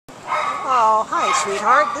Well, hi,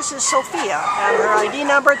 sweetheart. This is Sophia, and her ID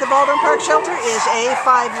number at the Baldwin Park shelter is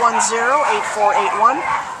A5108481,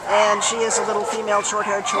 and she is a little female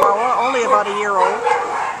short-haired Chihuahua, only about a year old.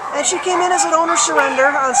 And she came in as an owner surrender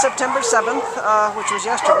on September 7th, which was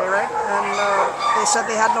yesterday, right? And they said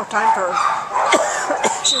they had no time for her.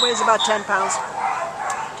 She weighs about 10 pounds.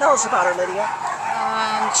 Tell us about her, Lydia.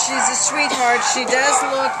 She's a sweetheart. She does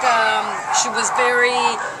look, she's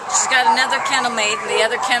got another kennel mate, and the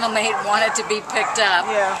other kennel mate wanted to be picked up.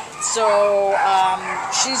 Yeah. So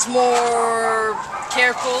she's more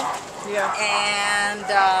careful. Yeah. And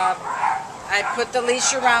I put the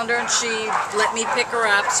leash around her, and she let me pick her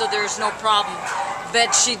up, so there's no problem.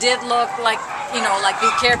 But she did look like, like be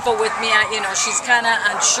careful with me. She's kind of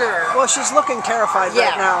unsure. Well, she's looking terrified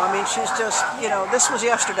right now. I mean, she's just, this was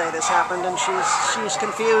yesterday this happened, and she's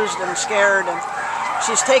confused and scared, and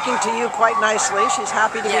she's taking to you quite nicely. She's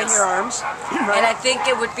happy to be in your arms. Right? And I think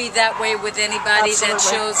it would be that way with anybody that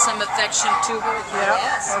shows some affection to her. Yeah,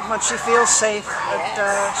 Yes. when she feels safe. Yes.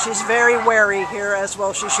 But, she's very wary here, as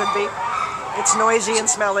well she should be. It's noisy and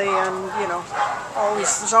smelly, and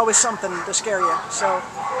there's always something to scare you. So,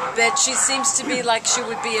 but she seems to be like she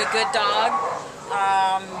would be a good dog.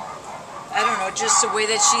 I don't know, just the way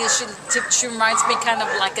that she is. She reminds me kind of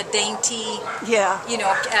like a dainty. Yeah.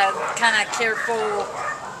 Kind of careful.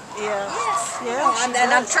 Yeah. Yes. Yeah.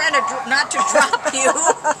 And I'm trying to not to drop you.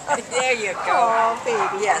 There you go. Oh,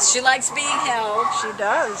 baby. Yes, she likes being held. She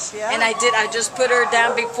does. Yeah. And I just put her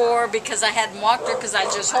down before because I hadn't walked her, because I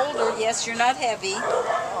just hold her. Yes, you're not heavy.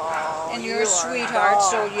 Oh, And you're a sweetheart,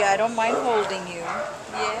 so yeah, I don't mind holding you.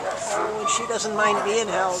 Yes. Oh, and she doesn't mind being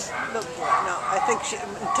held. No, I think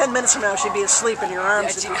in 10 minutes from now she'd be asleep in your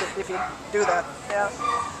arms if you do that. Yeah.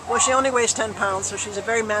 Well, she only weighs 10 pounds, so she's a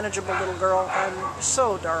very manageable little girl, and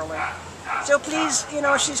so darling. So please,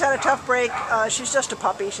 she's had a tough break. She's just a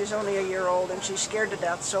puppy. She's only a year old, and she's scared to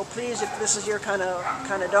death. So please, if this is your kind of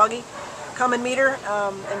doggy, come and meet her,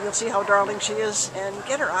 and you'll see how darling she is, and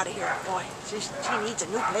get her out of here. Boy, she needs a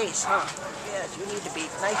new place, huh? Yes, you need to be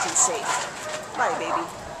nice and safe. Bye, baby.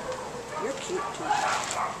 You're cute, too.